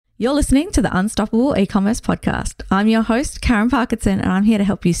You're listening to the Unstoppable E-commerce podcast. I'm your host, Karen Parkinson, and I'm here to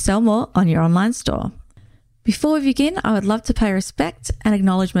help you sell more on your online store. Before we begin, I would love to pay respect and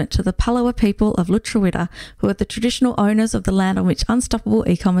acknowledgement to the Palawa people of Lutruwita, who are the traditional owners of the land on which Unstoppable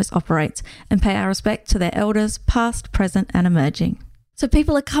E-commerce operates, and pay our respect to their elders, past, present, and emerging. So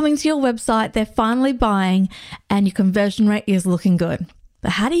people are coming to your website, they're finally buying, and your conversion rate is looking good.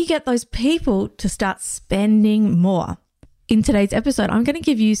 But how do you get those people to start spending more? In today's episode, I'm going to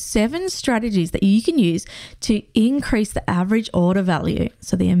give you 7 strategies that you can use to increase the average order value.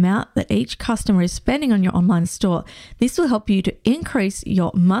 So the amount that each customer is spending on your online store. This will help you to increase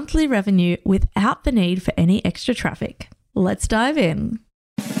your monthly revenue without the need for any extra traffic. Let's dive in.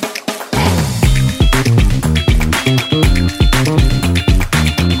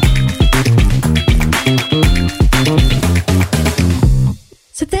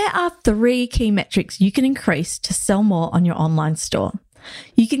 So there are 3 key metrics you can increase to sell more on your online store.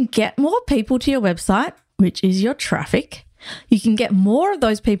 You can get more people to your website, which is your traffic. You can get more of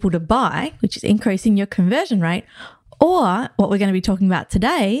those people to buy, which is increasing your conversion rate. Or what we're going to be talking about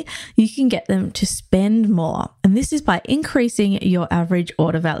today, you can get them to spend more. And this is by increasing your average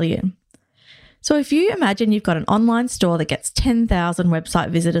order value. So if you imagine you've got an online store that gets 10,000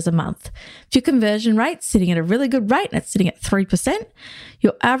 website visitors a month, if your conversion rate's sitting at a really good rate and it's sitting at 3%,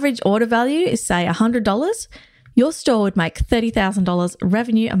 your average order value is say $100, your store would make $30,000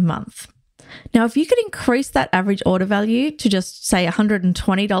 revenue a month. Now, if you could increase that average order value to just say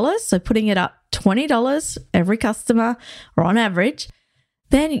 $120, so putting it up $20 every customer or on average,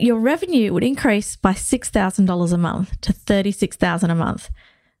 then your revenue would increase by $6,000 a month to $36,000 a month.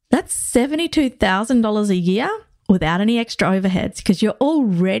 That's $72,000 a year without any extra overheads because you're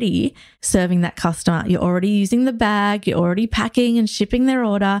already serving that customer. You're already using the bag, you're already packing and shipping their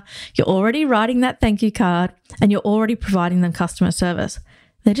order, you're already writing that thank you card, and you're already providing them customer service.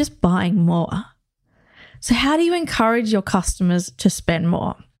 They're just buying more. So how do you encourage your customers to spend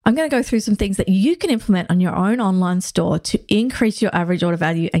more? I'm going to go through some things that you can implement on your own online store to increase your average order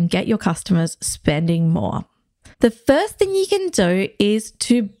value and get your customers spending more. The first thing you can do is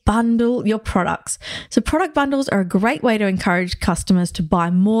to bundle your products. So product bundles are a great way to encourage customers to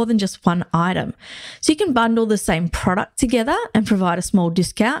buy more than just one item. So you can bundle the same product together and provide a small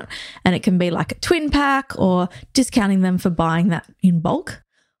discount, and it can be like a twin pack or discounting them for buying that in bulk.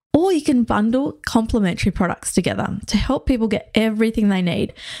 Or you can bundle complementary products together to help people get everything they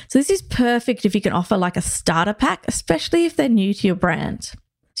need. So this is perfect if you can offer like a starter pack, especially if they're new to your brand.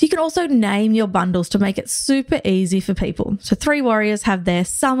 So you can also name your bundles to make it super easy for people. So 3 Warriors have their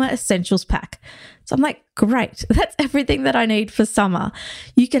Summer Essentials Pack. So I'm like, great, that's everything that I need for summer.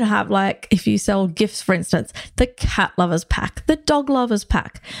 You can have like, if you sell gifts, for instance, the Cat Lovers Pack, the Dog Lovers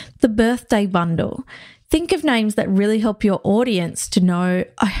Pack, the Birthday Bundle. Think of names that really help your audience to know,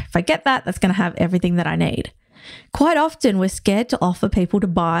 oh, if I get that, that's going to have everything that I need. Quite often, we're scared to offer people to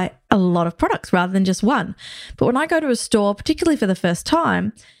buy a lot of products rather than just one. But when I go to a store, particularly for the first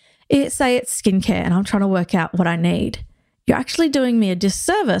time, say it's skincare and I'm trying to work out what I need. You're actually doing me a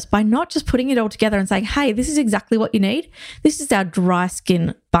disservice by not just putting it all together and saying, hey, this is exactly what you need. This is our dry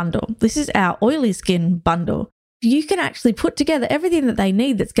skin bundle. This is our oily skin bundle. You can actually put together everything that they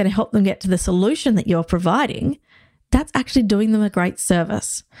need that's going to help them get to the solution that you're providing. That's actually doing them a great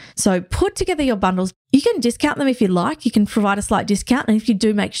service. So put together your bundles. You can discount them if you like. You can provide a slight discount. And if you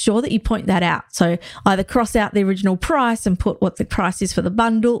do, make sure that you point that out. So either cross out the original price and put what the price is for the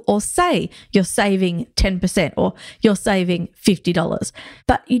bundle, or say you're saving 10% or you're saving $50.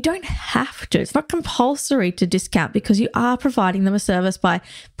 But you don't have to. It's not compulsory to discount because you are providing them a service by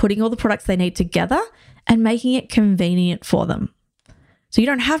putting all the products they need together and making it convenient for them. So you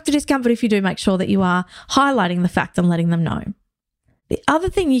don't have to discount, but if you do, make sure that you are highlighting the fact and letting them know. The other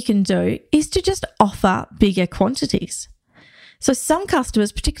thing you can do is to just offer bigger quantities. So some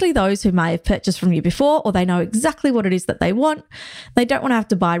customers, particularly those who may have purchased from you before, or they know exactly what it is that they want, they don't want to have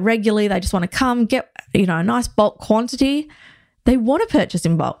to buy regularly. They just want to come get, a nice bulk quantity. They want to purchase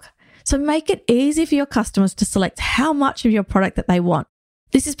in bulk. So make it easy for your customers to select how much of your product that they want.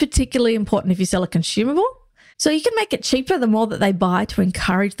 This is particularly important if you sell a consumable. So you can make it cheaper the more that they buy to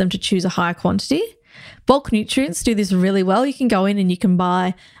encourage them to choose a higher quantity. Bulk nutrients do this really well. You can go in and you can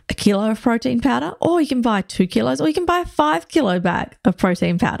buy a kilo of protein powder, or you can buy 2 kilos, or you can buy a 5 kilo bag of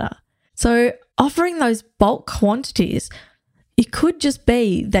protein powder. So offering those bulk quantities, it could just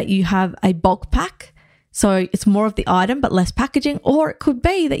be that you have a bulk pack. So it's more of the item, but less packaging, or it could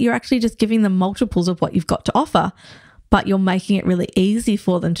be that you're actually just giving them multiples of what you've got to offer, but you're making it really easy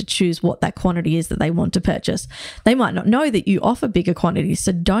for them to choose what that quantity is that they want to purchase. They might not know that you offer bigger quantities,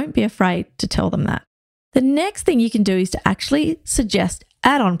 so don't be afraid to tell them that. The next thing you can do is to actually suggest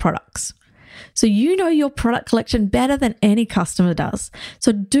add-on products. So you know your product collection better than any customer does.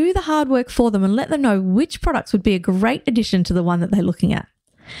 So do the hard work for them and let them know which products would be a great addition to the one that they're looking at.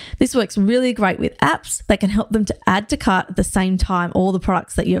 This works really great with apps that can help them to add to cart at the same time all the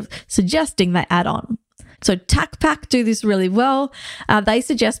products that you're suggesting they add on. So TacPack do this really well. They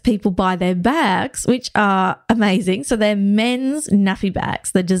suggest people buy their bags, which are amazing. So they're men's nappy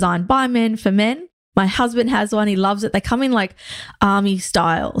bags. They're designed by men for men. My husband has one. He loves it. They come in like army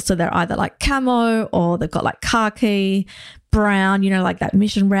style. So they're either like camo or they've got like khaki, brown, like that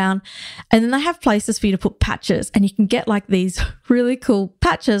mission brown. And then they have places for you to put patches, and you can get like these really cool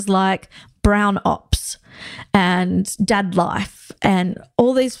patches like Brown Ops and Dad Life and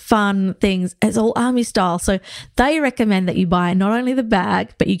all these fun things. It's all army style. So they recommend that you buy not only the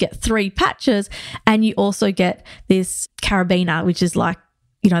bag, but you get 3 patches, and you also get this carabiner, which is like,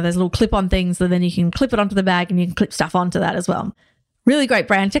 those little clip-on things that then you can clip it onto the bag and you can clip stuff onto that as well. Really great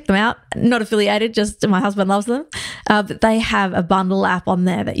brand. Check them out. Not affiliated, just my husband loves them. But they have a bundle app on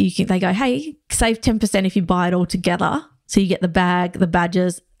there that they go, hey, save 10% if you buy it all together. So you get the bag, the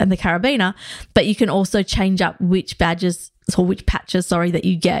badges, and the carabiner, but you can also change up which patches that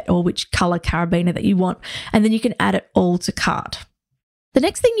you get, or which color carabiner that you want. And then you can add it all to cart. The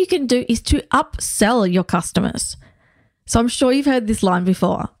next thing you can do is to upsell your customers. So I'm sure you've heard this line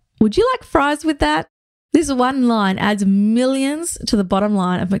before. Would you like fries with that? This one line adds millions to the bottom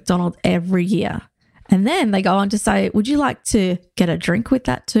line of McDonald's every year. And then they go on to say, would you like to get a drink with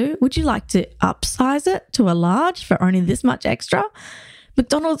that too? Would you like to upsize it to a large for only this much extra?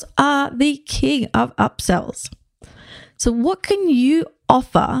 McDonald's are the king of upsells. So what can you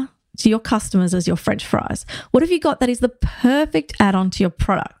offer to your customers as your French fries? What have you got that is the perfect add-on to your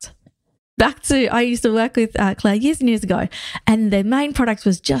product? I used to work with Claire years and years ago, and their main product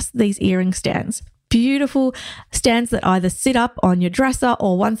was just these earring stands. Beautiful stands that either sit up on your dresser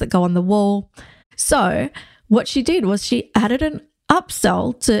or ones that go on the wall. So what she did was she added an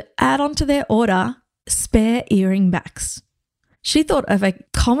upsell to add onto their order spare earring backs. She thought of a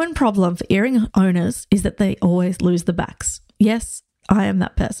common problem for earring owners is that they always lose the backs. Yes, I am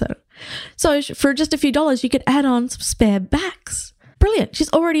that person. So for just a few dollars, you could add on some spare backs. Brilliant.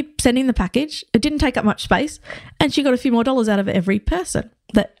 She's already sending the package. It didn't take up much space, and she got a few more dollars out of every person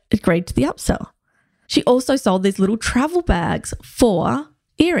that agreed to the upsell. She also sold these little travel bags for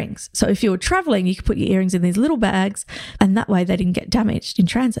earrings. So if you were traveling, you could put your earrings in these little bags, and that way they didn't get damaged in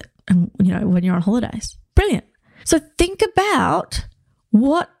transit and when you're on holidays. Brilliant. So think about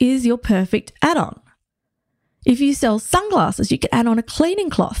what is your perfect add-on. If you sell sunglasses, you can add on a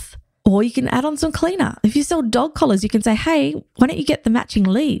cleaning cloth, or you can add on some cleaner. If you sell dog collars, you can say, hey, why don't you get the matching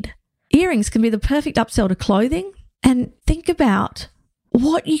lead? Earrings can be the perfect upsell to clothing. And think about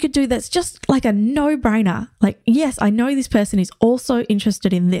what you could do that's just like a no-brainer. Like, yes, I know this person is also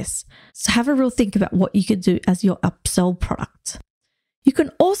interested in this. So have a real think about what you could do as your upsell product. You can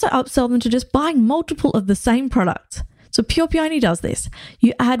also upsell them to just buying multiple of the same product. So Pure Peony does this.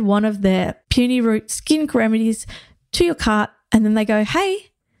 You add one of their Peony Root skin remedies to your cart, and then they go, hey,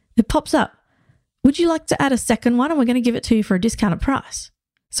 it pops up. Would you like to add a second one? And we're going to give it to you for a discounted price.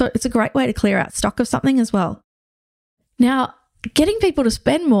 So it's a great way to clear out stock of something as well. Now, getting people to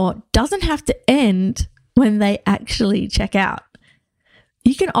spend more doesn't have to end when they actually check out.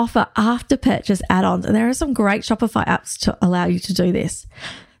 You can offer after purchase add-ons, and there are some great Shopify apps to allow you to do this.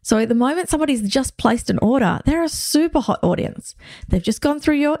 So at the moment somebody's just placed an order, they're a super hot audience. They've just gone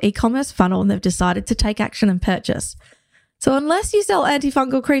through your e-commerce funnel and they've decided to take action and purchase. So unless you sell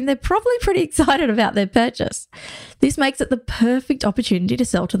antifungal cream, they're probably pretty excited about their purchase. This makes it the perfect opportunity to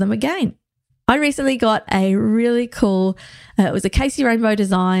sell to them again. I recently got a really cool, it was a Casey Rainbow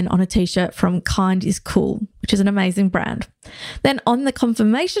design on a t-shirt from Kind is Cool, which is an amazing brand. Then on the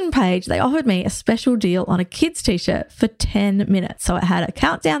confirmation page, they offered me a special deal on a kids t-shirt for 10 minutes. So it had a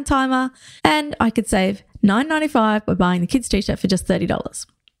countdown timer and I could save $9.95 by buying the kids t-shirt for just $30.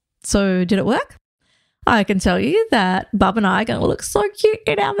 So did it work? I can tell you that Bub and I are going to look so cute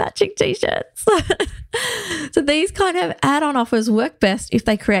in our matching t-shirts. So these kind of add-on offers work best if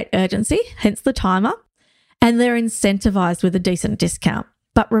they create urgency, hence the timer, and they're incentivized with a decent discount.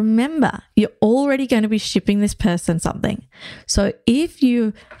 But remember, you're already going to be shipping this person something. So if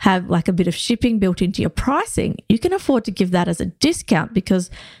you have like a bit of shipping built into your pricing, you can afford to give that as a discount because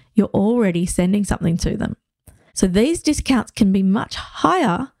you're already sending something to them. So these discounts can be much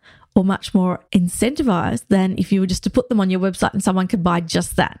higher or much more incentivized than if you were just to put them on your website and someone could buy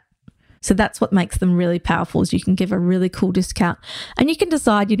just that. So that's what makes them really powerful, is you can give a really cool discount and you can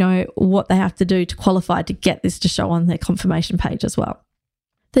decide, what they have to do to qualify to get this to show on their confirmation page as well.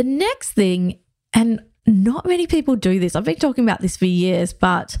 The next thing, and not many people do this. I've been talking about this for years,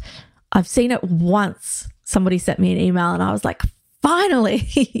 but I've seen it once. Somebody sent me an email and I was like,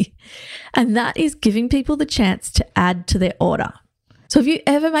 finally. And that is giving people the chance to add to their order. So have you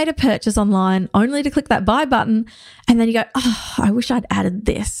ever made a purchase online only to click that buy button and then you go, oh, I wish I'd added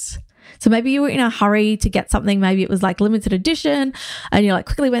this. So maybe you were in a hurry to get something. Maybe it was like limited edition and you like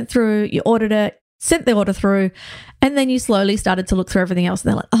quickly went through, you ordered it, sent the order through, and then you slowly started to look through everything else. And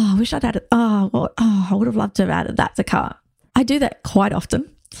they're like, oh, I wish I'd added, I would have loved to have added that to cart. I do that quite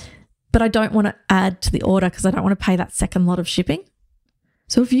often, but I don't want to add to the order because I don't want to pay that second lot of shipping.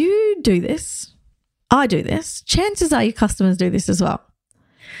 So if you do this, I do this, chances are your customers do this as well.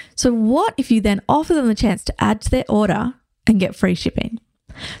 So what if you then offer them the chance to add to their order and get free shipping?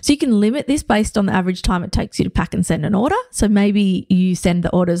 So you can limit this based on the average time it takes you to pack and send an order. So maybe you send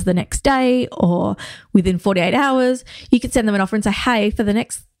the orders the next day or within 48 hours. You could send them an offer and say, hey, for the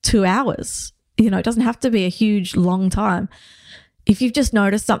next 2 hours, it doesn't have to be a huge long time. If you've just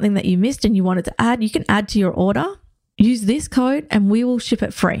noticed something that you missed and you wanted to add, you can add to your order, use this code and we will ship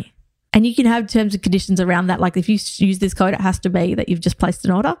it free. And you can have terms and conditions around that. Like if you use this code, it has to be that you've just placed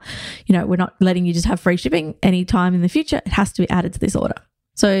an order. We're not letting you just have free shipping anytime in the future. It has to be added to this order.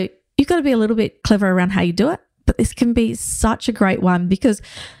 So you've got to be a little bit clever around how you do it. But this can be such a great one because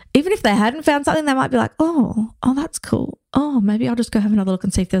even if they hadn't found something, they might be like, oh, that's cool. Oh, maybe I'll just go have another look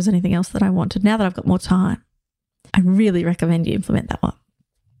and see if there's anything else that I wanted now that I've got more time. I really recommend you implement that one.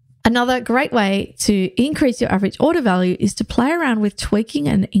 Another great way to increase your average order value is to play around with tweaking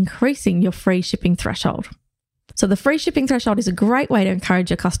and increasing your free shipping threshold. So the free shipping threshold is a great way to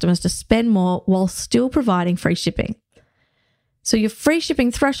encourage your customers to spend more while still providing free shipping. So your free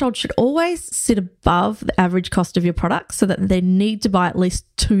shipping threshold should always sit above the average cost of your products so that they need to buy at least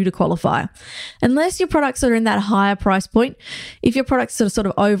 2 to qualify. Unless your products are in that higher price point, if your products are sort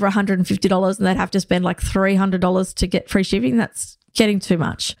of over $150 and they'd have to spend like $300 to get free shipping, that's getting too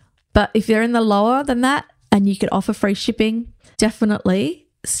much. But if they're in the lower than that and you could offer free shipping, definitely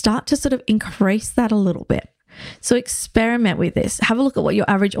start to sort of increase that a little bit. So experiment with this. Have a look at what your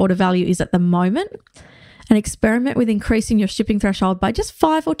average order value is at the moment and experiment with increasing your shipping threshold by just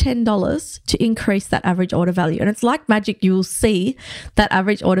 $5 or $10 to increase that average order value. And it's like magic, you will see that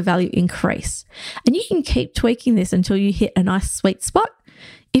average order value increase. And you can keep tweaking this until you hit a nice sweet spot.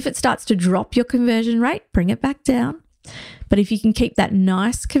 If it starts to drop your conversion rate, bring it back down. But if you can keep that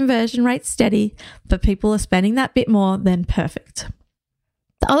nice conversion rate steady, but people are spending that bit more, then perfect.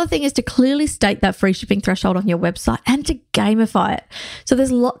 The other thing is to clearly state that free shipping threshold on your website and to gamify it. So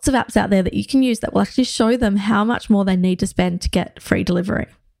there's lots of apps out there that you can use that will actually show them how much more they need to spend to get free delivery.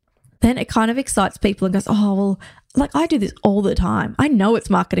 Then it kind of excites people and goes, oh, well, like I do this all the time. I know it's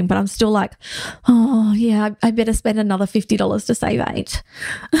marketing, but I'm still like, oh yeah, I better spend another $50 to save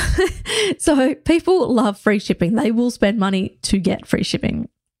 $8. So people love free shipping. They will spend money to get free shipping.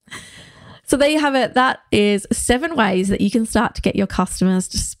 So there you have it. That is 7 ways that you can start to get your customers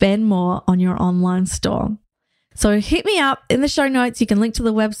to spend more on your online store. So hit me up in the show notes. You can link to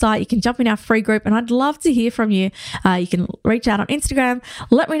the website. You can jump in our free group and I'd love to hear from you. You can reach out on Instagram.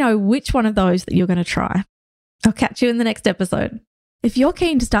 Let me know which one of those that you're going to try. I'll catch you in the next episode. If you're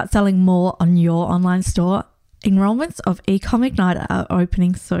keen to start selling more on your online store, enrollments of Ecom Igniter are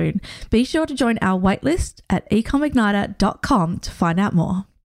opening soon. Be sure to join our waitlist at ecomigniter.com to find out more.